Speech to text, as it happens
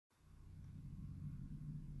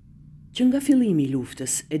që nga fillimi i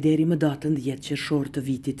luftës e deri më datën 10 qershor të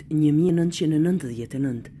vitit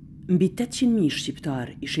 1999, mbi 800.000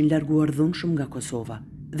 shqiptar ishin larguar dhunshëm nga Kosova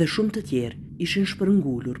dhe shumë të tjerë ishin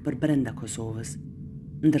shpërngulur për brenda Kosovës,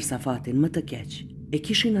 ndërsa fatin më të keq e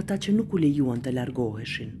kishin ata që nuk u lejuan të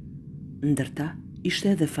largoheshin. Ndër ta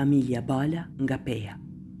ishte edhe familja Bala nga Pejë.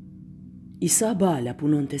 Isa Bala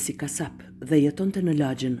punonte si kasap dhe jetonte në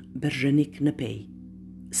lagjën Berzhenik në Pejë,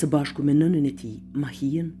 së bashku me nënën e tij,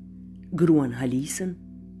 Mahijën, gruan Halisën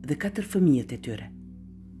dhe 4 fëmijët e tyre.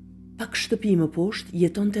 Pak shtëpi më poshtë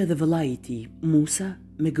jetonte edhe vëllai i tij, Musa,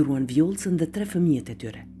 me gruan Vjollcën dhe 3 fëmijët e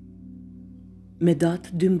tyre. Me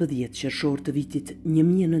datë 12 qershor të vitit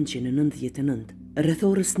 1999, rreth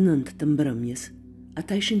orës 9 të mbrëmjes,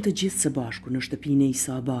 ata ishin të gjithë së bashku në shtëpinë e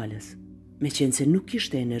Isa Balës, me qenë se nuk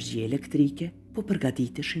kishte energji elektrike, po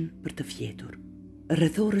përgatiteshin për të fjetur.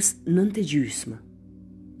 Rreth orës 9:30,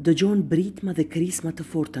 dëgjon britma dhe krisma të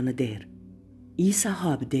forta në derë. Isa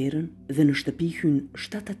hap derën dhe në shtëpi hyn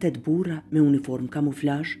 7-8 burra me uniform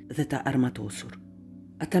kamuflazh dhe të armatosur.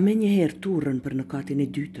 Ata me njëherë turrën për në katin e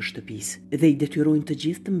dytë të shtëpisë dhe i detyrojnë të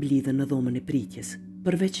gjithë të mblidhen në dhomën e pritjes,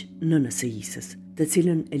 përveç nënës së Isës, të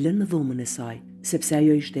cilën e lënë në dhomën e saj, sepse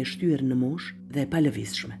ajo ishte e shtyer në moshë dhe e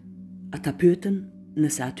palëvizshme. Ata pyetën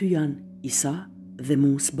nëse aty janë Isa dhe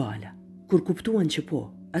Mus Bala. Kur kuptuan që po,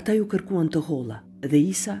 ata ju kërkuan të holla dhe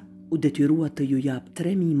Isa u detyrua të ju jap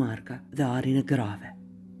 3.000 marka dhe arin e grave.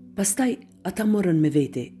 Pastaj ata morën me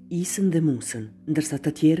vete Isën dhe Musën, ndërsa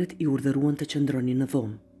të tjerët i urdhëruan të qëndronin në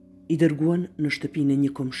dhomë. I dërguan në shtëpinë e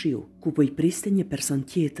një komshiu, ku po i priste një person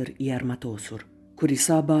tjetër i armatosur. Kur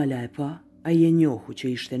Isa Bala e pa, ai e njohu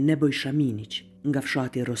që ishte Neboj Shaminiq, nga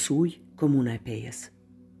fshati Rosuj, komuna e Pejës.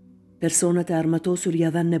 Personat e armatosur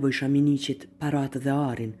ja dhanë Neboj Shaminiqit paratë dhe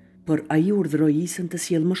arin, por ai urdhëroi Isën të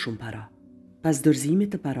sjellë më shumë para. Pas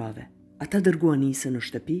dorëzimit të parave, ata dërguan Isën në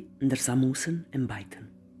shtëpi, ndërsa Musën e mbajtën.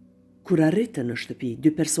 Kur arritën në shtëpi,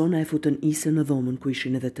 2 persona e futën Isën në dhomën ku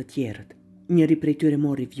ishin edhe të tjerët. Njëri prej tyre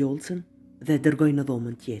mori Vjollcën dhe e dërgoi në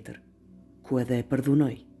dhomën tjetër, ku edhe e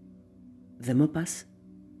përdhunoi. Dhe më pas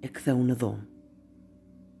e ktheu në dhomë.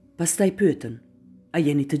 Pastaj pyetën, a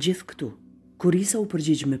jeni të gjithë këtu? Kur Isa u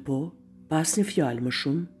përgjigj me po, pas një fjalë më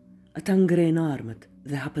shumë, ata ngrenë armët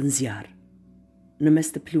dhe hapën zjarr. Në mes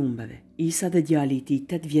të plumbave, Isa dhe djali i tij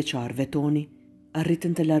 8 vjeçar Vetoni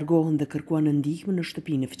arritën të largohen dhe kërkuan ndihmë në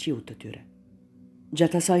shtëpinë e fëqiut të tyre.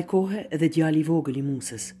 Gjatë asaj kohe edhe djali i vogël i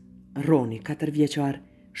Musës, Roni, 4 vjeçar,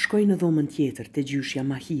 shkoi në dhomën tjetër te gjyshja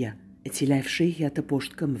Mahija, e cila e fshehja të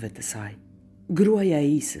poshtë këmbëve të saj. Gruaja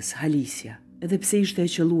e Isës, Halisja, edhe pse ishte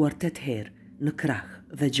e qelluar 8 herë në krah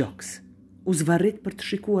dhe gjoks, u zvarrit për të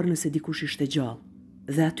shikuar nëse dikush ishte gjallë,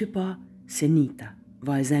 dhe aty pa se Nita,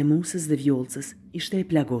 vajza e Musës dhe Vjollcës, ishte e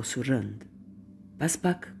plagosur rënd. Pas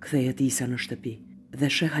pak kthehet Isa në shtëpi dhe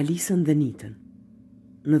sheh Halisën dhe Nitën.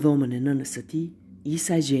 Në dhomën e nënës së tij,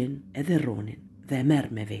 Isa e gjen edhe Ronin dhe e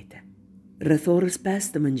merr me vete. Rreth orës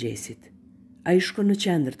 5 të mëngjesit, ai shkon në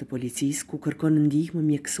qendër të policisë ku kërkon ndihmë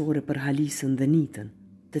mjekësore për Halisën dhe Nitën,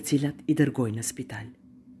 të cilat i dërgojnë në spital.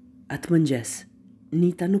 Atë mëngjes,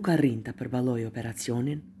 Nita nuk arrin të përballojë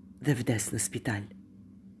operacionin dhe vdes në spital.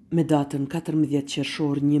 Me datën 14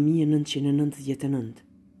 qershor 1999,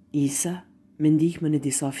 Isa, me ndihmën e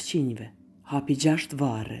disa fëmijëve, hapi 6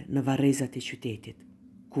 varre në varrezat e qytetit,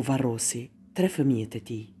 ku varrosi 3 fëmijët e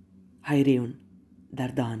tij, Hajriun,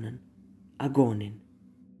 Dardanën, Agonin,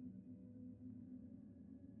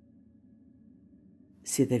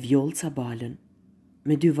 si dhe Vjollca Balën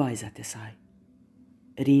me 2 vajzat e saj,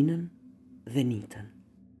 Rinën dhe Nitën.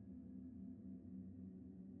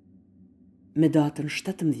 Me datën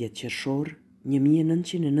 17 qershor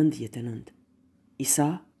 1999, Isa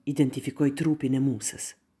identifikoi trupin e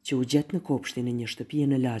Musës, që u gjet në kopshtin e një shtëpie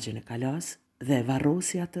në lagjën e Kalas dhe e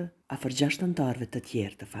varrosi atë afër 6 anëtarëve të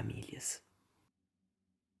tjerë të familjes.